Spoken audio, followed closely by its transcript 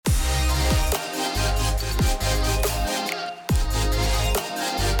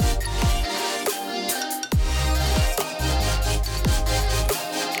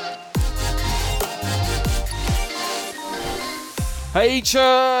Hey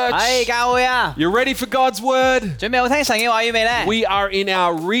church! 教會啊 You ready for God's word? 準備好聽神嘅話語未呢 We are in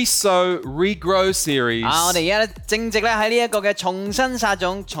our Resow Regrow series. 我哋而家正值咧喺呢一個嘅重新撒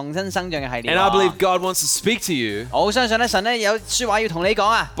種、重新生長嘅系列。 And I believe God wants to speak to you. 我好相信咧神咧有說話要同你講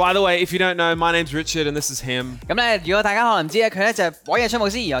啊。 By the way, if you don't know, my name's Richard and this is him. 咁咧，如果大家可能唔知咧，佢咧就係委日出牧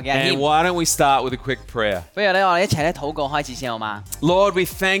師而我嘅阿 And 謙。 why don't we start with a quick prayer? 不如咧，我哋一齊咧禱告開始先好嘛？ Lord, we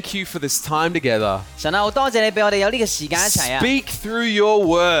thank you for this time together. 神啊，好多謝你俾我哋有呢個時間一齊啊！ Speak through your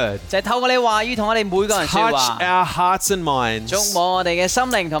word. 就係透過你話語同我哋每個人說 Touch 話， our hearts and minds. 觸摸我哋嘅心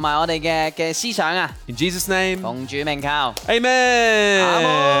靈同埋我哋嘅思想啊！ In Jesus' name, 奉主名求， amen. 阿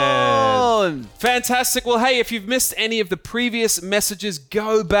門。 Fantastic. Well, hey, if you've missed any of the previous messages,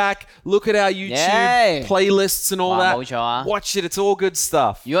 go back, look at our YouTube Yay. playlists and all 哇， that. 冇錯啊。 Watch it. It's all good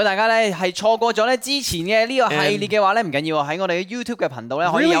stuff. 如果大家咧係錯過咗咧之前嘅呢個系列嘅話咧，唔緊要啊，喺我哋嘅 YouTube 嘅頻道咧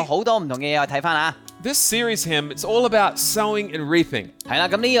可以 Really? 有好多唔同嘅嘢去睇翻啊。 This series, it's all about sowing and reaping. 係啦，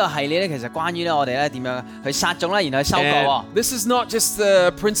咁呢個系列咧其實關於咧我哋咧點樣去撒種啦，然後去收割喎。 And this is not just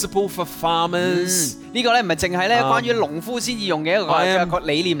the principle for farmers. 呢個咧唔係淨係咧關於農夫先至用嘅一個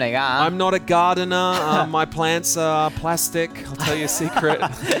理念嚟㗎嚇。 I'm not a gardener. My plants are plastic. I'll tell you a secret.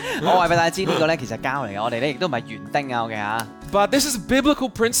 我話俾大家知呢個咧其實係膠嚟嘅，我哋咧亦都唔係園丁啊，OK 嚇。 But this is a biblical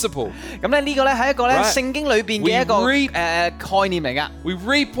principle. 咁咧呢個咧係一個咧 Right. 聖經裏邊嘅一個 We reap. 概念嚟㗎。 We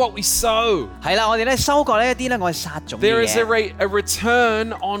reap what we sow. 係啦，我哋咧收割呢一啲咧我哋撒種嘅 There is 嘢。 a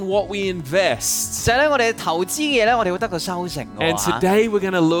return on what we invest. 就係咧我哋投資嘅嘢咧，我哋會得到收成㗎 And 喎嚇。 today we're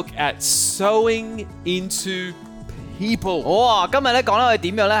going to look at sowing into people. 哇！今日咧講咧我哋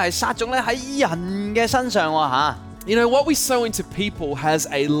點樣咧係撒種咧喺人嘅身上喎嚇。 You know, what we sow into people has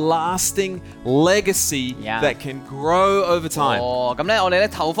a lasting legacy Yeah. that can grow over time. 哦，咁咧我哋咧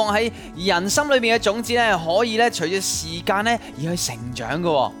投放喺人心裏邊嘅種子咧，可以咧隨住時間咧而去成長嘅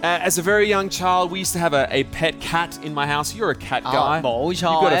喎。 As a very young child, we used to have a pet cat in my house. You're a cat guy. 冇 You've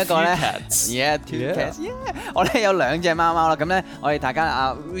錯， got a 一個 few 咧 cats. ，yeah two Yeah. cats，yeah，我咧有兩隻貓貓啦。咁咧我哋大家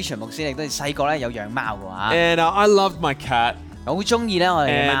阿 Richard 牧師亦都細個咧有養貓嘅 And I loved my cat. 嚇，好中意咧我哋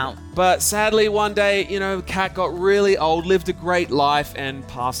嘅貓。 But sadly, one day, the cat got really old, lived a great life, and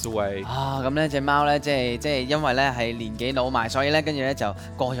passed away. 啊，咁咧隻貓咧即係因為咧係年紀老埋，所以咧跟住咧就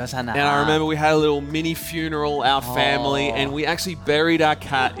過咗身啦。 And I remember we had a little mini funeral, our family, Oh. and we actually buried our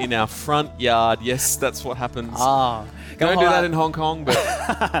cat in our front yard. Yes, that's what happens. 哦，咁 Don't 好 do 啦 that in Hong Kong, but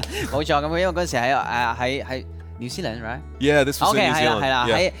冇錯，咁因為嗰陣時喺New Zealand，right？ yeah, this was OK， in New 係啦 Zealand. 係啦，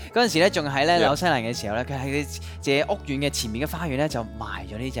 Yeah. 喺嗰陣時咧仲喺咧 Yeah. 紐西蘭嘅時候咧，佢喺佢自己屋苑嘅前面嘅花園咧就埋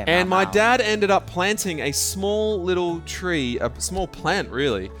咗呢隻 And 貓 my dad ended up planting a small little tree, a small plant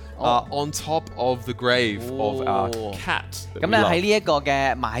really, on top of the grave of our Oh. cat. that 咁 we 咧 loved. 喺呢一個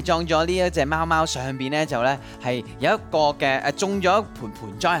嘅埋葬咗呢一隻貓貓上邊咧就咧係有一個嘅種咗一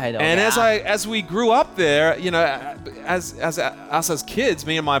盆栽喺度 And 嘅。 as we grew up there, as us as kids,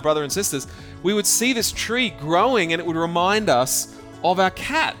 me and my brother and sisters, we would see this tree growing, and it would remind us of our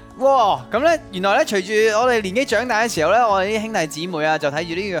cat. 哇！咁咧原來咧隨住我哋年紀長大嘅時候咧，我哋啲兄弟姊妹啊就睇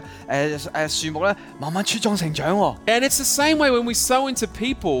住呢個樹木咧慢慢茁壯成長喎。 And it's the same way when we sow into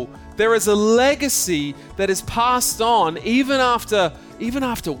people. There is a legacy that is passed on even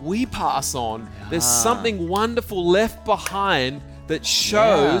after we pass on. There's something wonderful left behind that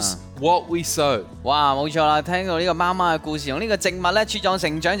shows what we sow. 哇，冇錯啦！聽到呢個貓貓嘅故事，用呢個植物咧茁壯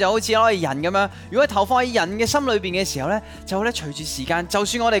成長，就好似我哋人咁樣。如果投放喺人嘅心裏邊嘅時候咧，就咧隨住時間，就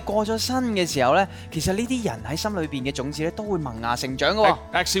算我哋過咗身嘅時候咧，其實呢啲人喺心裏邊嘅種子咧都會萌芽成長嘅喎。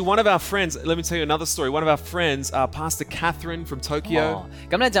 Actually, one of our friends, let me tell you another story. One of our friends, Pastor Catherine from Tokyo.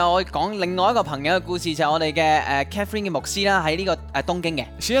 咁咧就我講另外一個朋友嘅故事，就係我哋嘅Catherine 嘅牧師啦，喺呢個東京嘅。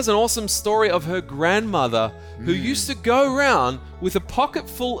 She has an awesome story of her grandmother who used to go around with a pocket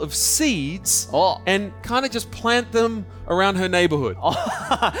full of seeds and kind of just plant them around her neighborhood.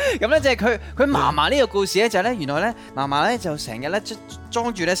 咁咧即係佢嫲嫲呢個故事咧就係咧原來咧嫲嫲咧就成日咧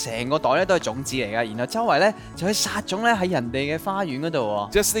裝住咧成個袋咧都係種子嚟㗎，然後周圍咧就去撒種咧喺人哋嘅花園嗰度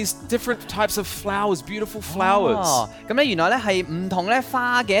喎。 Just these different types of flowers, beautiful flowers. 咁咧原來咧係唔同咧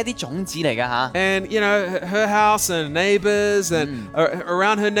花嘅一啲種子嚟㗎嚇。 And, her house and neighbors and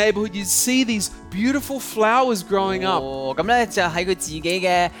around her neighborhood, you see these beautiful flowers growing up. 咁咧就喺佢自己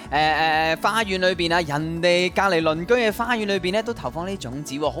嘅花園裏邊啊，人哋隔離鄰居嘅花園裏邊咧都投放呢啲種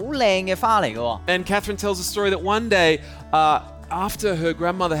子喎，好靚嘅花嚟㗎喎。 And Catherine tells a story that one day, after her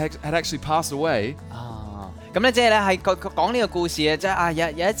grandmother had actually passed away, 咁咧即係咧係佢講呢個故事嘅，即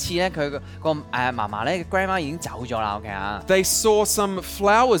係有一次咧佢個嫲嫲咧 grandma 已經走咗啦 ，OK 啊。 they saw some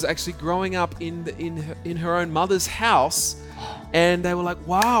flowers actually growing up in her own mother's house, and they were like,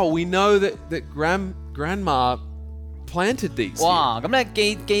 "Wow, we know that grandma planted these. 哇！咁咧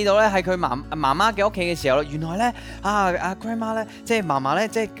記到咧喺佢媽媽嘅屋企嘅時候，原來咧grandma 咧，即係嫲嫲咧，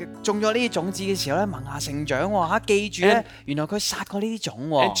即係種咗呢啲種子嘅時候咧，萌芽成長喎。記住咧，原來佢撒過呢啲種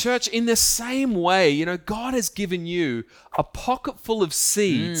喎。And church, in the same way, God has given you a pocket full of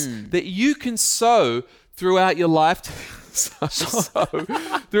seeds that you can sow throughout your lifetime.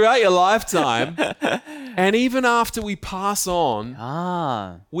 Throughout your lifetime, and even after we pass on,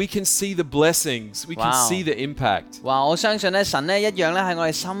 we can see the blessings, we can see the impact. 哇！我相信咧，神咧一樣咧喺我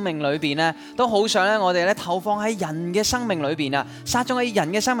哋生命裏邊咧，都好想咧我哋咧投放喺人嘅生命裏邊啊，撒種喺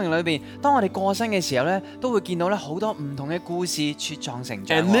人嘅生命裏邊。當我哋過身嘅時候咧，都會見到咧好多唔同嘅故事茁壯成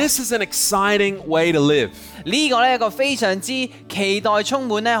長。And this is an exciting way to live. 呢個咧一個非常之期待、充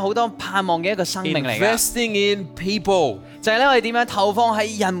滿咧好多盼望嘅一個生命嚟㗎。Investing in people. 就係咧，我哋點樣投放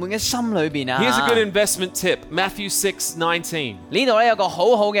喺人們嘅心裏邊啊 Here's a good investment tip. Matthew 6:19. 呢度咧有個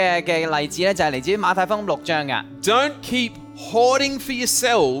好好嘅例子咧，就係嚟自於馬太福音6章㗎。Don't keep hoarding for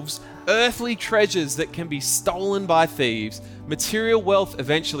yourselves earthly treasures that can be stolen by thieves. Material wealth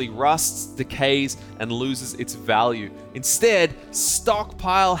eventually rusts, decays, and loses its value. Instead,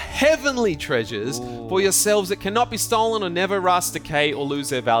 stockpile heavenly treasures for yourselves that cannot be stolen or never rust, decay, or lose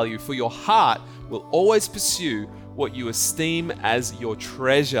their value. For your heart will always pursue what you esteem as your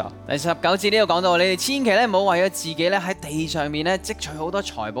treasure. 第19節呢度講到，你哋千祈咧唔好為咗自己咧喺地上面咧積取好多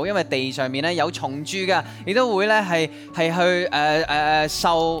財寶，因為地上面咧有蟲蛀㗎，亦都會咧係去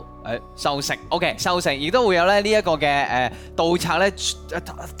收食 ，OK 收食，亦都會有咧呢一個嘅盜賊咧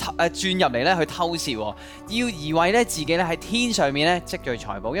轉入嚟咧去偷竊喎。要而為咧自己咧喺天上面咧積聚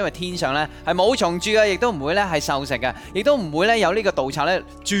財寶，因為天上咧係冇蟲蛀嘅，亦都唔會咧係受食嘅，亦都唔會咧有呢個盜賊咧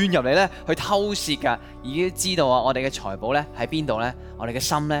轉入嚟咧去偷竊㗎。已經知道啊，我哋嘅財寶咧喺邊度咧，我哋嘅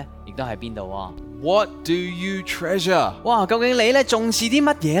心咧亦都喺邊度喎。What do you treasure? 哇，究竟你咧重視啲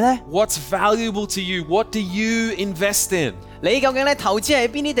乜嘢咧 What's valuable to you? What do you invest in? 你究竟咧投資喺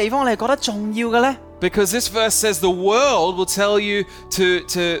邊啲地方你係覺得重要嘅咧？ Because this verse says the world will tell you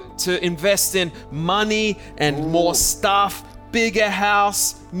to invest in money and more stuff, bigger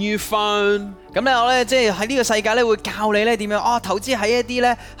house, new phone. 咁咧我咧即係喺呢個世界咧會教你咧點樣投資喺一啲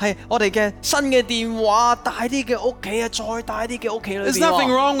咧係我哋嘅新嘅電話、大啲嘅屋企啊，再大啲嘅屋企裏邊。There's nothing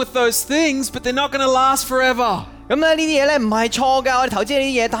wrong with those things, but they're not going to last forever. 咁咧呢啲嘢咧唔係錯㗎，我哋投資呢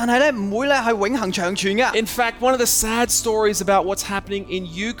啲嘢，但係咧唔會咧係永恆長存㗎。In fact, one of the sad stories about what's happening in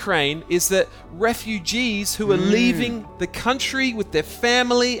Ukraine is that refugees who are leaving the country with their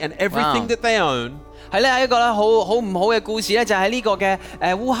family and everything that they own. 係咧一個咧好唔好嘅故事咧，就喺呢個嘅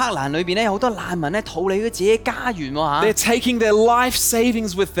烏克蘭裏邊咧有好多難民咧逃離咗自己家園喎嚇。They're taking their life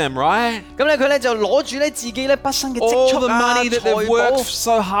savings with them, right? 咁咧佢咧就攞住咧自己咧畢生嘅積蓄 All the money that they've worked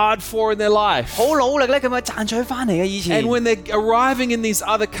so hard for in their life. 好努力咧咁樣賺取翻嚟嘅以前。And when they're arriving in these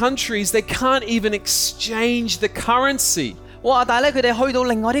other countries, they can't even exchange the currency. 哇！但係咧，佢哋去到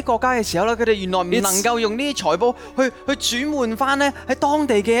另外啲國家嘅時候咧，佢哋原來唔能夠用呢啲財寶去轉換翻咧喺當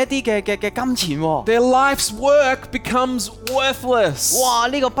地嘅一啲嘅金錢喎。Their life's work becomes worthless. 哇！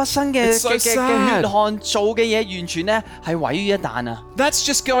呢個畢生嘅血汗做嘅嘢，完全咧係毀於一旦啊！ That's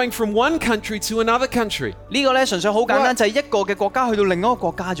just going from one country to another country. 呢個咧純粹好簡單，就係一個嘅國家去到另一個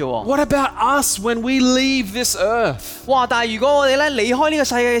國家啫喎。What about us when we leave this earth? 哇！但係如果我哋咧離開呢個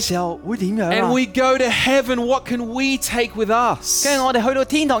世界嘅時候，會點樣啊 And we go to heaven, what can we take with us? 跟住我哋去到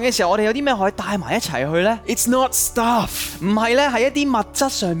天堂嘅時候，我哋有啲咩可以帶埋一齊去咧？ It's not stuff. 唔係咧，係一啲物質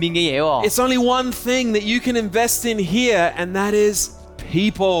上面嘅嘢喎。 It's only one thing that you can invest in here, and that is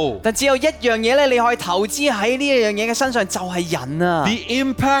people. 但只有一樣嘢咧，你可以投資喺呢一樣嘢嘅身上，就係人啊。 The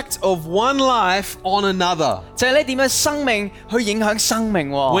impact of one life on another. 就係咧點樣生命去影響生命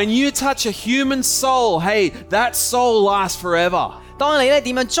喎。 When you touch a human soul, hey, that soul lasts forever. 當你咧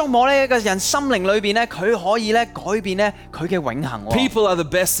點樣觸摸呢一個人心靈裏邊咧，佢可以咧改變咧佢嘅永恆。People are the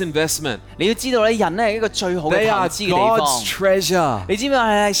best investment. 你要知道咧，人咧係一個最好嘅 They 投 are 資嘅地方。God's treasure. 你知唔知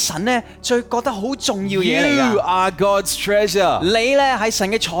係神咧最覺得好重要嘢嚟㗎 You are God's treasure. 你咧係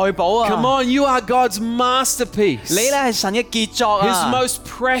神嘅財寶啊 Come on, you are God's masterpiece. 你咧係神嘅傑作 His 啊 most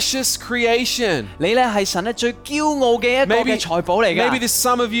precious creation. 你咧係神咧最驕傲嘅一個嘅財寶嚟㗎 Maybe there's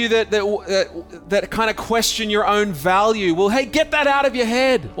some of you that kind of question your own value. Well, hey, get that out of your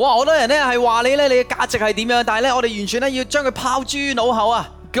head. 哇！好多人咧係話你咧，你嘅價值係點樣？但係咧，我哋完全咧要將佢拋諸腦後啊！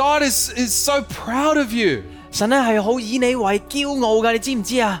 God is so proud of you. 神咧係好以你為驕傲㗎，你知唔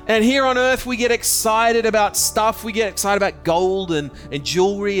知啊？ And here on earth, we get excited about stuff. We get excited about gold and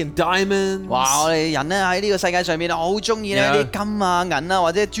jewelry and diamonds. 哇！我哋人咧喺呢個世界上面好中意呢啲金啊、銀啊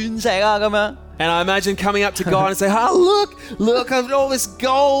或者鑽石啊咁樣。And I imagine coming up to God and say, "Oh, look, I've got all this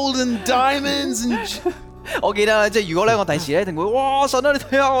gold and diamonds and." 我記得即係如果咧，我第時咧一定會哇！神啊，你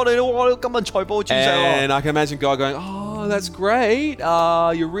睇下我哋哇！今日財寶鑽石 And I can imagine God going, "Oh." oh, that's great.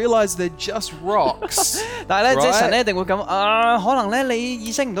 You realize they're just rocks. 但係咧，即係 Right? 神咧一定會咁可能咧你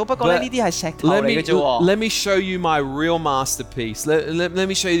意識唔到，不過咧 But 呢啲係石頭嚟 Let 嘅啫喎。 me show you my real masterpiece. Let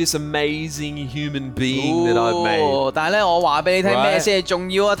me show you this amazing human being that I've made. 但係咧，我話俾你聽 Right? 咩先係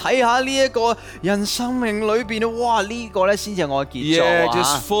重要啊？睇下呢一個人生命裏邊啊，哇！呢個咧先至係我嘅傑作 Yeah, 啊！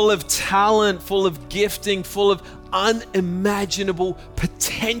 just full of talent, full of gifting, full of unimaginable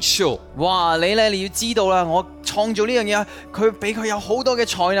potential. 哇！你要知道啦，我創造呢樣嘢，佢俾佢有好多嘅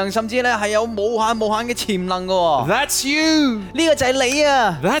才能，甚至咧係有無限嘅潛能嘅喎。That's you. 呢個就係你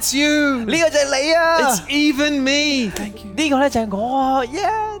啊！ That's you. 呢個就係你啊！ It's even me. Thank you. 呢個咧就係我啊！耶！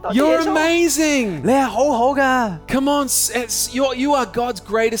多謝 You're 耶穌 amazing. 你係好好噶。 Come on, you are God's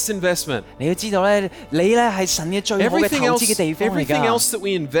greatest investment. 你要知道咧，你咧係神嘅最好嘅 Everything 投 else, 資嘅地方嚟 everything 㗎。 else that we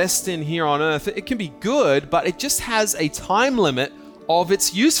invest in here on earth, it can be good, but it just has a time limit of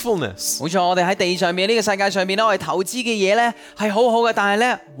its usefulness. 冇錯，我哋喺地上面呢個世界上面咧，我哋投資嘅嘢咧係好好嘅，但係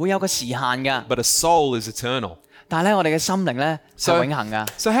咧會有個時限㗎。 But a soul is eternal. 但係咧，我哋嘅心靈咧係永恆㗎。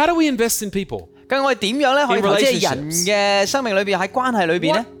So how do we invest in people? 咁我哋點樣咧可以 In 投資喺人嘅生命裏邊，喺關係裏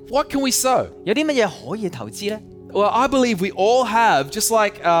邊咧？ What can we sow? 有啲乜嘢可以投資咧？ Well, I believe we all have, just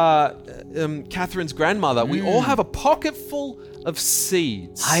like Catherine's grandmother, we all have a pocket full of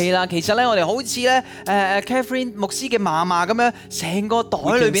seeds. 係啦，其實咧我哋好似咧Catherine 牧師嘅嫲嫲咁樣，成個袋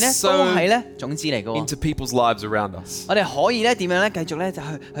裏邊咧 We can 都 sow 係咧種子嚟嘅喎。 into people's lives around us. 我哋可以咧點樣咧繼續咧就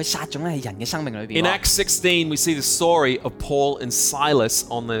去撒種咧喺人嘅生命裏邊 In 喎。 Acts 16, we see the story of Paul and Silas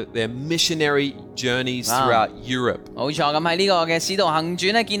on their missionary journeys throughout Europe. 冇錯，咁喺呢個嘅使徒行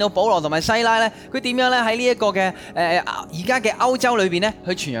傳咧，見到保羅同埋西拉咧，佢點樣咧喺呢一個嘅而家嘅歐洲裏邊咧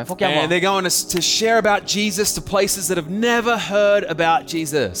去傳揚福音 And 喎。 they're going to share about Jesus to places that have never heard about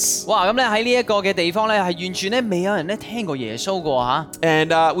Jesus. 哇！咁咧喺呢一個嘅地方咧，係完全咧未有人咧聽過耶穌過嚇。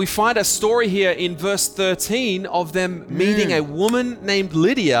And we find a story here in verse 13 of them meeting a woman named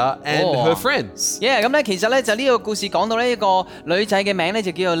Lydia and her friends. 咁咧其實咧就呢個故事講到呢一個女仔嘅名咧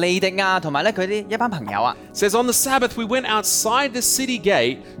就叫做利迪亞，同埋咧佢啲一班朋友啊。It says, on the Sabbath, we went outside the city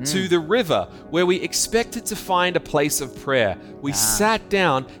gate to the river where we expected to find a place of prayer. We sat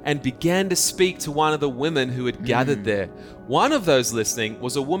down and began to speak to one of the women who had gathered there. One of those listening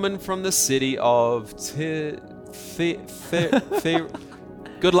was a woman from the city of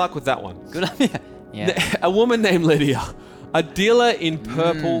Good luck with that one. A woman named Lydia, a dealer in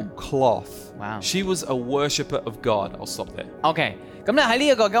purple cloth. Wow. She was a worshipper of God. I'll stop there. OK。咁咧喺呢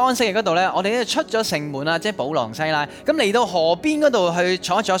一個嘅安息日嗰度咧，我哋咧出咗城門啊，即係保羅西拉，咁嚟到河邊嗰度去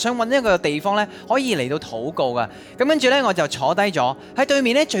坐一坐，想揾一個地方咧可以嚟到禱告噶。咁跟住咧我就坐低咗，喺對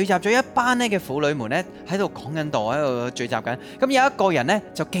面咧聚集咗一班咧嘅婦女們咧喺度講緊道，喺度聚集緊。咁有一個人咧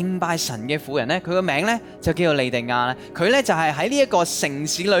就敬拜神嘅婦人咧，佢個名咧就叫做利迪亞啦。佢咧就係喺呢一個城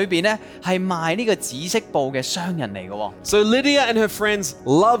市裏邊咧係賣呢個紫色布嘅商人嚟嘅。So Lydia and her friends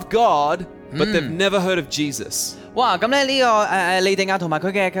love God, but they've never heard of Jesus. 哇！咁咧呢個利迪亞同埋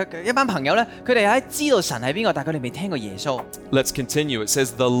佢嘅一班朋友咧，佢哋喺知道神係邊個，但係佢哋未聽過耶穌。Let's continue. It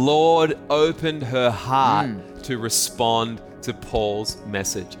says, the Lord opened her heart to respond to Paul's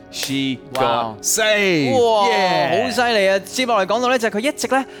message. She got saved. 哇！ Yeah. 好犀利啊！接落嚟講到咧，就係佢一直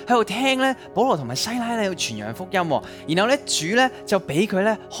咧喺度聽咧保羅同埋西拉咧去傳揚福音喎。然後咧主咧就俾佢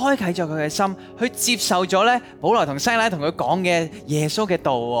咧開啟咗佢嘅心，去接受咗咧保羅同西拉同佢講嘅耶穌嘅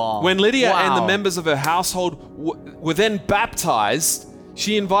道喎。When Lydia and the Wow. members of her household were then baptized,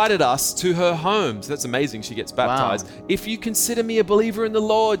 she invited us to her homes. That's amazing. She gets baptized. Wow. If you consider me a believer in the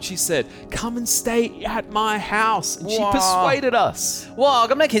Lord, she said, come and stay at my house. And she Wow. persuaded us. 哇！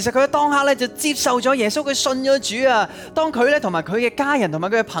咁咧，其實佢當刻咧就接受咗耶穌，佢信咗主啊。當佢咧同埋佢嘅家人同埋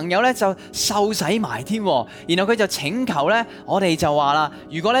佢嘅朋友咧就受洗埋添。然後佢就請求咧，我哋就話啦，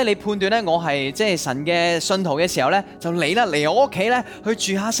如果咧你判斷咧我係即係神嘅信徒嘅時候咧，就嚟我屋企咧去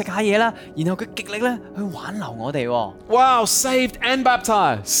住下食下嘢啦。然後佢極力咧去挽留我哋。Wow, saved and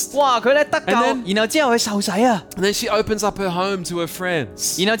baptized. 哇！佢咧得救， And then- 然後之後佢受洗啊。And then she opens up her home to her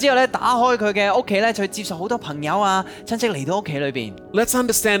friends. 然後之後咧打開佢嘅屋企咧，去接受好多朋友啊親戚嚟到屋企裏邊。Let's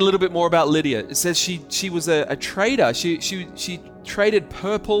understand a little bit more about Lydia. It says she was a trader. She traded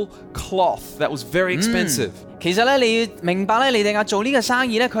purple cloth that was very expensive. 其實咧，你要明白咧，利迪亞做呢個生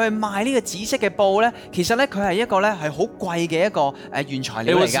意咧，佢係賣呢個紫色嘅布咧，其實咧佢係一個咧係好貴嘅一個原材 It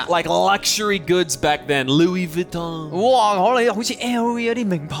料嚟 was 㗎。 like luxury goods back then. Louis Vuitton. 哇！可能好似 LV 嗰啲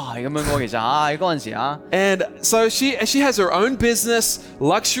名牌咁樣喎，其實喺嗰陣時啊。And so she has her own business,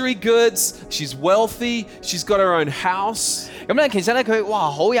 luxury goods. She's wealthy. She's got her own house. 咁咧，其實咧佢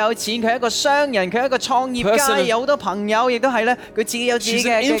哇好有錢，佢係一個商人，佢係一個創業家， Person- 有好多朋友，亦都係咧佢自己有自己 She's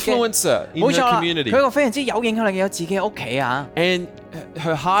嘅 an influencer in 冇 her 錯啦，佢 community. 係一個非常之有影響力，有自己嘅屋企啊。And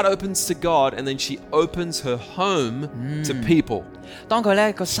her heart opens to God, and then she opens her home to people. 當佢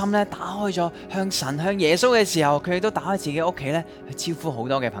咧個心咧打開咗向神向耶穌嘅時候，佢亦都打開自己屋企咧去招呼好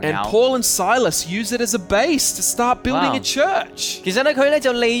多嘅朋友。And Paul and Silas use it as a base to start building a church. 其實咧佢咧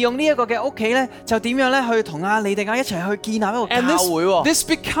就利用呢一個嘅屋企咧，就點樣咧去同阿利迪亞一齊去建立一個教會喎。This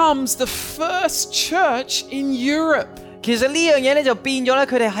becomes the first church in Europe. 其實呢樣嘢咧就變咗咧，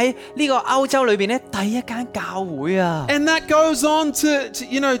佢哋喺呢個歐洲裏邊咧第一間教會啊。And that goes on to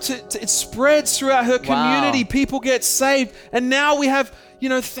it spreads throughout her community. People get saved, and now we have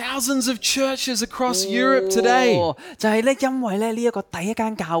thousands of churches across Europe today. 就係咧，因為咧呢一個第一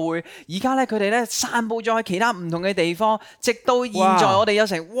間教會，而家咧佢哋咧散佈咗喺其他唔同嘅地方，直到現在我哋有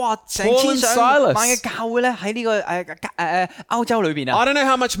成千上萬嘅教會咧喺呢個歐洲裏邊啊。I don't know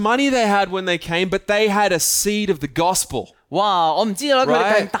how much money they had when they came, but they had a seed of the gospel. 哇！我唔知道咧，佢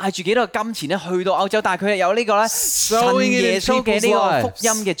哋究竟帶住幾多金錢咧去到歐洲，但係佢哋有呢個咧信耶穌嘅呢個福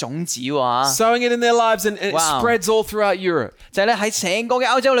音嘅種子喎。Sowing it in their lives, and it spreads all throughout Europe. 就係咧喺成個嘅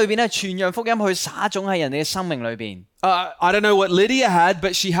歐洲裏邊咧，傳揚福音去撒種喺人哋嘅生命裏邊。I don't know what Lydia had,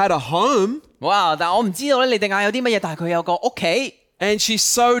 but she had a home. 哇！但係我唔知道咧，利迪亞有啲乜嘢，但係佢有個屋企。And she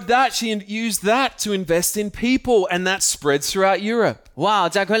sowed that, she used that to invest in people, and that spreads throughout Europe. 哇！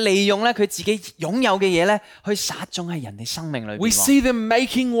就係佢利用咧佢自己擁有嘅嘢咧，去撒種喺人哋生命裏邊。We see them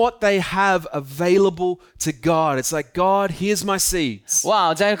making what they have available to God. It's like, God, here's my seeds.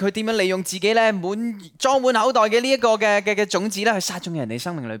 哇！就係佢點樣利用自己咧裝滿口袋嘅呢一個嘅種子咧，去撒種喺人哋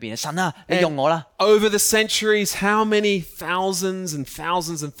生命裏邊。神啊，你用我啦。Over the centuries, how many thousands and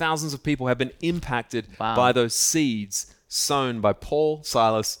thousands and thousands of people have been impacted by those seeds sown by Paul,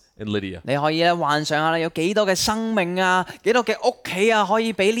 Silas, and Lydia. 你可以咧幻想下啦，有幾多嘅生命啊，幾多嘅屋企啊，可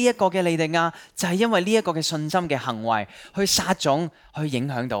以俾呢一個嘅利迪亞，就係因為呢一個嘅信心嘅行為去撒種，去影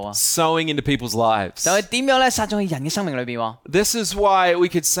響到啊。Sowing into people's lives. 就係點樣咧撒種喺人嘅生命裏邊。This is why we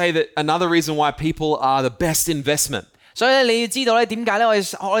could say that another reason why people are the best investment. 所以你要知道咧，點解咧我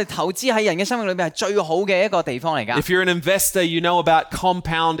哋投資喺人嘅生命裏邊係最好嘅一個地方嚟㗎。If you're an investor, you know about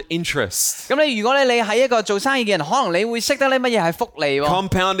compound interest. 咁你如果你係一個做生意嘅人，可能你會識得咧乜嘢係複利喎。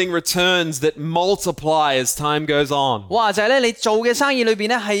Compounding returns that multiply as time goes on. 哇！就係咧你做嘅生意裏邊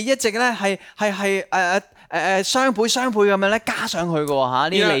咧係一直咧係雙倍咁樣咧加上去嘅喎嚇呢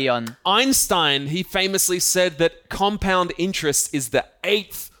啲利潤。Einstein, he famously said that compound interest is the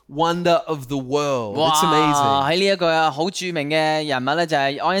 8th wonder of the world. It's amazing. 喺呢一個好著名嘅人物咧，就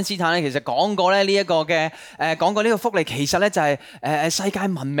係愛因斯坦咧，其實講過咧呢一個嘅講過呢個福利，其實咧就係世界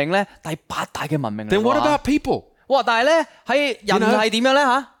文明咧第8大嘅文明嚟。Then what about people? 哇！但係咧喺人係點樣咧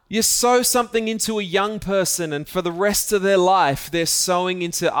嚇？You sow something into a young person, and for the rest of their life, they're sowing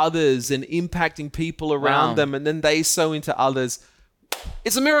into others and impacting people around them, and then they sow into others.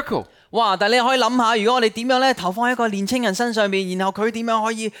 It's a miracle. 哇！但係你可以諗下，如果我哋點樣咧投放喺一個年青人身上邊，然後佢點樣可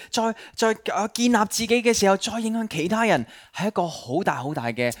以再建立自己嘅時候，再影響其他人，係一個好大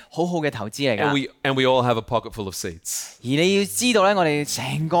嘅好嘅投資嚟㗎。And we all have a pocket full of seeds. 而你要知道咧，我哋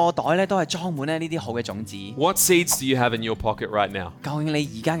成個袋咧都係裝滿咧呢啲好嘅種子。What seeds do you have in your pocket right now? 究竟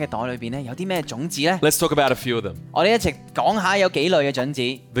你而家嘅袋裏邊咧有啲咩種子咧？ Let's talk about a few of them. 我哋一齊講下有幾類嘅種子。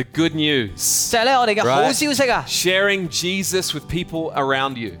The good news. 就係咧我哋嘅好消息啊！ Sharing Jesus with people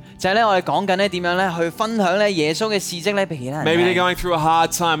around you. 就係咧我哋講緊咧點樣咧去分享咧耶穌嘅事蹟咧俾其他人。Maybe they're going through a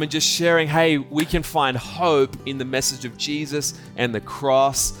hard time and just sharing, hey, we can find hope in the message of Jesus and the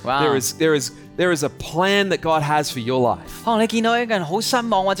cross. Wow. There is a plan that God has for your life. 可能你見到一個人好失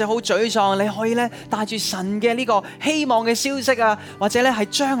望或者好沮喪，你可以咧帶住神嘅呢個希望嘅消息啊，或者咧係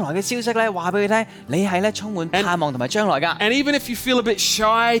將來嘅消息咧話俾佢聽，你係咧充滿盼望同埋將來㗎。And even if you feel a bit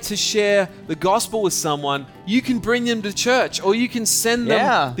shy to share the gospel with someone, you can bring them to church, or you can send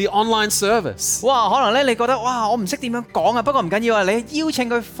them the online service. 哇，可能咧你覺得哇，我唔識點樣講啊，不過唔緊要啊，你邀請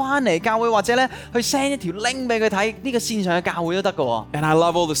佢翻嚟教會，或者咧去 send 一條 link 俾佢睇，呢個線上嘅教會都得㗎喎。And I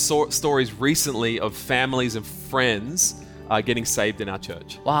love all the stories recently of families and friends getting saved in our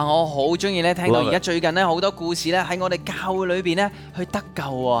church. 哇，我好中意咧聽到而家最近咧好多故事咧喺我哋教會裏邊咧去得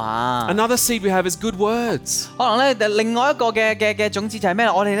救啊。Another seed we have is good words. 可能咧另外一個嘅種子就係咩？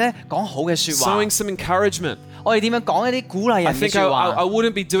我哋咧講好嘅説話。Sowing some encouragement. 我哋點樣講一啲鼓勵人嘅説話？ I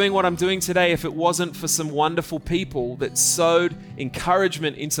wouldn't be doing what I'm doing today if it wasn't for some wonderful people that sowed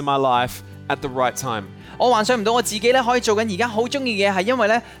encouragement into my life at the right time. 我幻想唔到我自己咧可以做緊而家好中意嘅嘢，係因為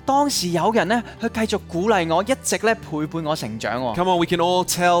咧當時有人咧去繼續鼓勵我，一直咧陪伴我成長。Come on, we can all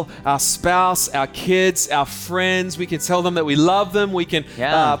tell our spouse, our kids, our friends. We can tell them that we love them. We can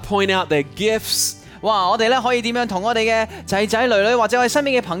point out their gifts. 哇！我哋咧可以點樣同我哋嘅仔仔女女或者我哋身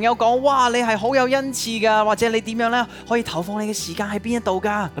邊嘅朋友講，哇！你係好有恩賜㗎，或者你點樣咧可以投放你嘅時間喺邊一度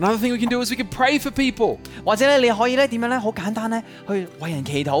㗎 Another thing we can do is we can pray for people. 或者咧你可以咧點樣咧好簡單咧去為人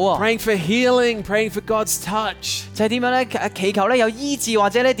祈禱喎。Praying for healing, praying for God's touch. 就係點樣咧祈求咧有醫治，或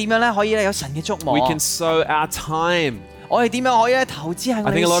者咧點樣咧可以咧有神嘅觸摸。 We can sow our time. 我哋點樣可以咧投資喺我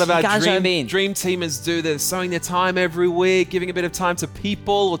I 哋 think a lot of 嘅 our 時間上邊？ dream teamers do this, sowing their time every week, giving a bit of time to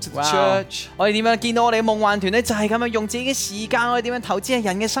people or to the church. 我哋點樣見到我哋嘅夢幻團咧，就係咁樣用自己嘅時間，我哋點樣投資喺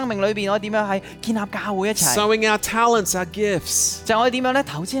人嘅生命裏邊，我哋點樣係建立教會一齊。Sowing our talents, our gifts. 就係我哋點樣咧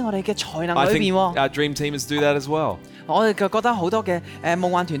投資喺我哋嘅才能 I 裏 think 邊喎。 our dream teamers do that as well. 我哋覺得好多嘅夢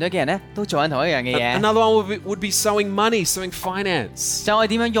幻團隊嘅人咧，都做緊同一樣嘅嘢。 Another one would be sowing money, sowing finance. 就我哋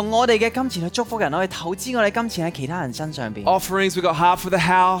點樣用我哋嘅金錢去祝福人，我哋投資我哋金錢喺其他人身上邊。 Offerings, we got half for the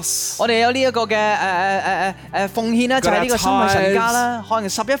house. 我哋有呢一個嘅奉獻啦，就係呢個心為神家啦，可能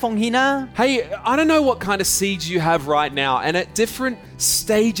11奉獻啦。 Hey, I don't know what kind of seeds you have right now, and at different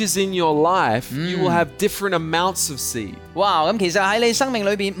stages in your life, you will have different amounts of seed. 哇！咁其實喺你生命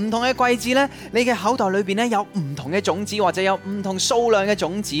裏邊唔同嘅季節咧，你嘅口袋裏邊咧有唔同嘅種子，或者有唔同數量嘅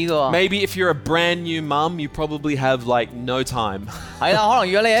種子㗎喎。 Maybe if you're a brand new mum, you probably have like no time. 係啦，可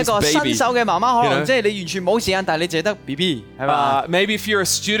能如果你係一個 Just baby. 新手嘅媽媽，可 You 能 know? 即係你完全冇時間，但係你淨係得 BB 係嘛？ Maybe if you're a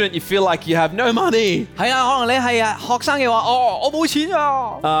student, you feel like you have no money. 係啦，可能你係學生嘅話，我冇錢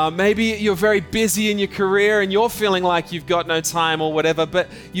啊。Maybe you're very busy in your career and you're feeling like you've got no time or whatever, but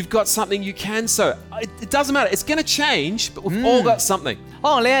you've got something you can sow. It doesn't matter. It's going to change, but we've all got something. 可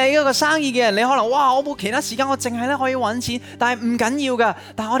能你係一個生意嘅人，你可能哇，我冇其他時間，我淨係咧可以揾錢，但係唔緊要㗎。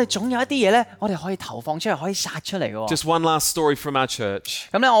但係我哋總有一啲嘢咧，我哋可以投放出嚟，可以撒出嚟嘅。 Just one last story from our church.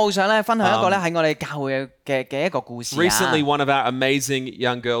 咁咧，我好想咧分享一個咧喺我哋教會嘅一個故事啊。 Recently, one of our amazing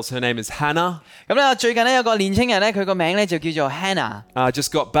young girls, her name is Hannah, 咁咧，最近咧有個年青人咧，佢個名咧就叫做 Hannah。 just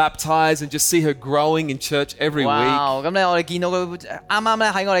got baptized and just see her growing in church every week. 哇！咁咧，我哋見到佢啱啱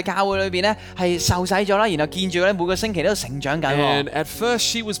咧喺我哋教會裏邊咧係受洗咗啦，然後見住佢咧每個星期都成長緊。 And at first,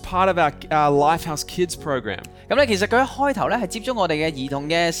 she was part of our Lifehouse Kids program. 咁咧，其實佢一開頭咧係接觸我哋嘅兒童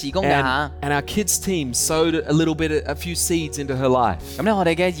嘅事工㗎嚇。 And our kids team sowed a few seeds into her life. 咁咧，我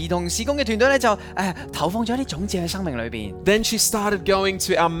哋嘅兒童事工嘅團隊咧就投放咗啲種子喺生命裏邊。 Then she started going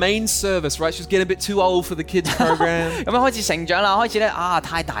to our main service, right? She was getting a bit too old for the kids program. 咁樣開始成長啦，開始咧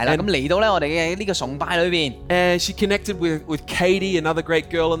太大啦，咁嚟到咧我哋嘅呢個崇拜裏邊。 And she connected with Katie, another great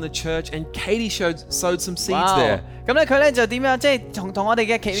girl in the church, and Katie sowed some seeds there. 咁咧佢咧就點樣？即係同我哋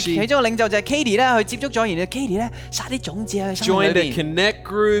嘅其中個領袖就係 Katie 咧去接觸咗，然後 Katie 咧撒啲種子喺生命裏 Joined a 邊。 connect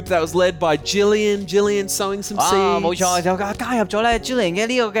group that was led by Jillian sowing some seeds. 冇錯，就加入咗咧 Jillian 嘅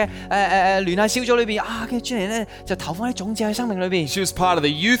呢個嘅聯繫小組裏邊跟住 Jillian 咧就投放啲種子喺生命裏邊。 She was part of the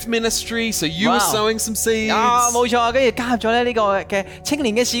youth ministry, so you were sowing some seeds. 冇錯，跟住加入咗咧呢個嘅青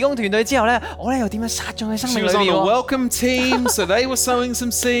年嘅事工團隊之後咧，我咧又點樣撒種喺生 She 命裏 was on 邊 the 喎？ welcome team, so they were sowing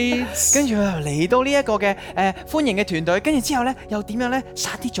some seeds. 跟住佢又嚟到呢一個嘅歡迎嘅團隊，跟住之後咧又點樣咧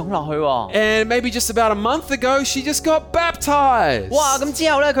撒啲種落去喎？ And maybe just about a month ago, she just got baptized. 哇！咁之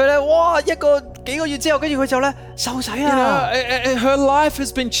後咧佢咧幾個月之後，跟住佢就咧受洗 You 啦。 know, her life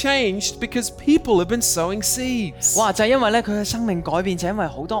has been changed because people have been sowing seeds. 哇！就係因為咧佢嘅生命改變，就係因為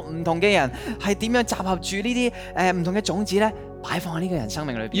好多唔同嘅人係點樣集合住呢啲唔同嘅種子咧，擺放喺呢個人生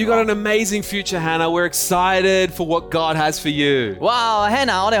命裏邊。 You got an amazing future, Hannah. We're excited for what God has for you. 哇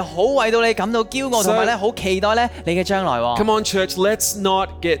 ，Hannah， 我哋好為到你感到驕傲，同埋咧好期待咧你嘅將來喎。 Come on, church, let's not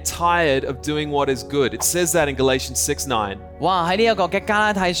get tired of doing what is good. It says that in Galatians 6:9. 哇！喺呢一個嘅加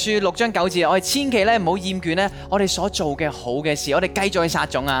拉太書6章9節，我哋千祈咧唔好厭倦咧我哋所做嘅好嘅事，我哋繼續去撒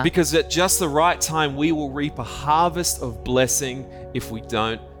種啊！ Because at just the right time, we will reap a harvest of blessing if we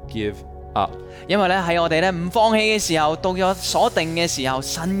don't give up. 因為咧喺我哋咧唔放棄嘅時候，到咗所定嘅時候、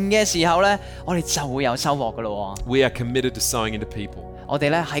神嘅時候咧，我哋就會有收穫噶咯。 We are committed to sowing into people. 我哋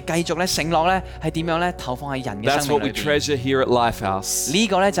咧係繼續咧承諾咧係點樣咧投放喺人嘅 That's 生 what 命 we 裏邊。 treasure here at Lifehouse. 呢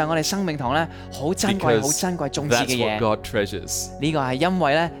個咧就係我哋生命堂咧好珍貴、好 Because 珍貴重視 that's 嘅 what 嘢。 God treasures. 呢個係因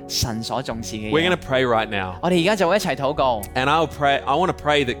為咧神所重視嘅 We're going 嘢。 to pray right now. 我哋而家就會一齊禱告。 And I want to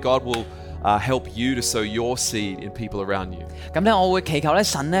pray that God will help you to sow your seed in people around you. 咁咧，我會祈求咧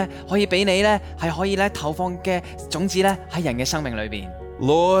神咧可以俾你咧係可以咧投放嘅種子咧喺人嘅生命裏邊。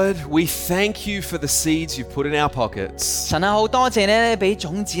 Lord, we thank you for the seeds you've put in our pockets. 神啊，好多謝咧俾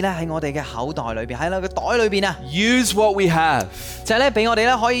種子咧喺我哋嘅口袋裏邊，喺個袋裏邊啊， Use what we have. 就係咧俾我哋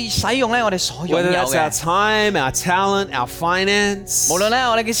咧可以使用咧我哋所擁 Whether 有 that's our 嘅。 time, our talent, our finance, 無論咧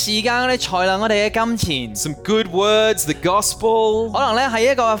我哋嘅時間、我哋才能、我哋嘅金錢， some good words, the gospel, 可能咧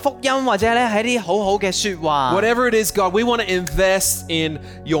係一個福音，或者咧係一啲好好嘅説話。 whatever it is, God, we want to invest in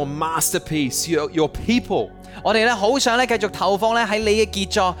your masterpiece, your people. 我哋咧好想咧繼續投放咧喺你嘅傑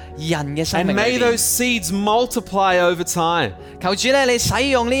作人嘅生 And 命裏 may 邊。 those seeds multiply over time. 求主咧，你使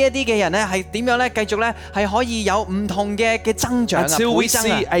用呢一啲嘅人咧，係點樣咧？繼續咧係可以有唔同嘅增長啊， Until we 倍增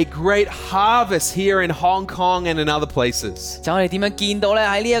see 啊！ a great harvest here in Hong Kong and in other places. 就我哋點樣見到咧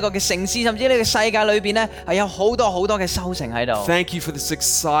喺呢一個嘅城市，甚至呢個世界裏邊咧，係有好多好多嘅收成喺度。 Thank you for this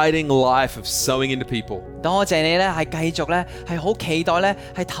exciting life of sowing into people. 多謝你咧，係繼續咧係好期待咧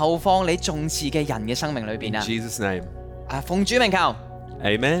係投放你重視嘅人嘅生命裏邊 In 啊！ Jesus' name. 奉主名求。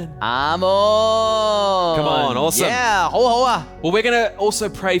 Amen. 阿門 Come on, awesome. Yeah， 好好啊！ Well, we're going to also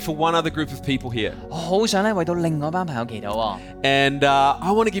pray for one other group of people here. 我好想咧為到另外一班朋友祈禱喎。 And I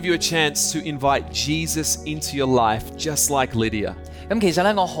want to give you a chance to invite Jesus into your life, just like Lydia. 咁其實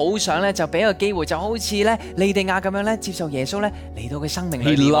咧，我好想咧就俾個機會，就好似咧利地亞咁樣咧接受耶穌咧嚟到佢生命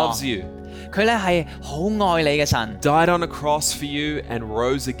裏 He 邊 loves 喎。 you, 佢咧係好愛你嘅神， died on a cross for you, and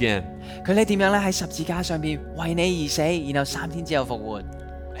rose again. 佢咧點樣咧喺十字架上邊為你而死，然後3天之後復活。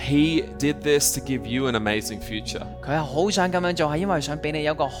 He did this to give you an amazing future. 佢係好想咁樣做，係因為想俾你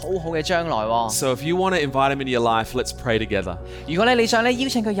有個好好嘅將來喎。 So if you want to invite him into your life, let's pray together. 如果咧你想咧邀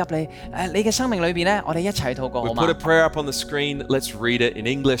請佢入嚟你嘅生命裏邊咧，我哋一齊禱告 We 好嘛 put a prayer up on the screen. Let's read it in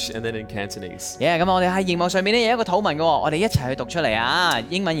English and then in Cantonese. 咁我哋喺熒幕上面咧有一個禱文嘅喎，我哋一齊去讀出嚟啊！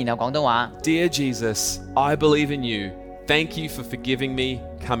英文然後廣東話。 Dear Jesus, I believe in you. Thank you for forgiving me.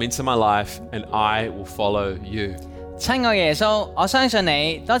 Come into my life, and I will follow you. 親愛耶穌，我相信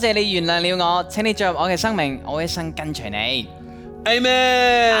你，多謝你原諒了我，請你進入我嘅生命，我一生跟隨你。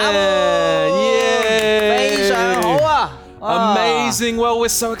 Amen. 非常好 Yay. 啊！ Amazing. Well, we're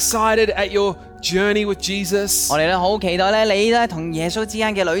so excited at your journey with Jesus. 我哋咧好期待咧你咧同耶穌之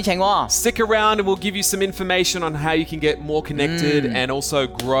間嘅旅程喎。 Stick around and we'll give you some information on how you can get more connected and also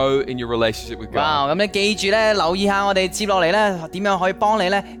grow in your relationship with 哇！ God. 咁你記住咧，留意下我哋接落嚟咧點樣可以幫你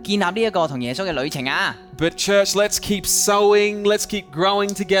咧建立呢一個同耶穌嘅旅程啊！ But church, let's keep sowing. Let's keep growing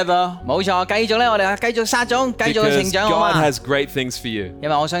together 冇錯，繼續咧我哋繼續撒種，繼續去 because 成長好 God 嘛？ has great things for you. 因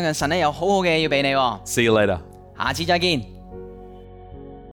為我相信神咧有好好嘅嘢要俾你喎。 See you later. 下次再見。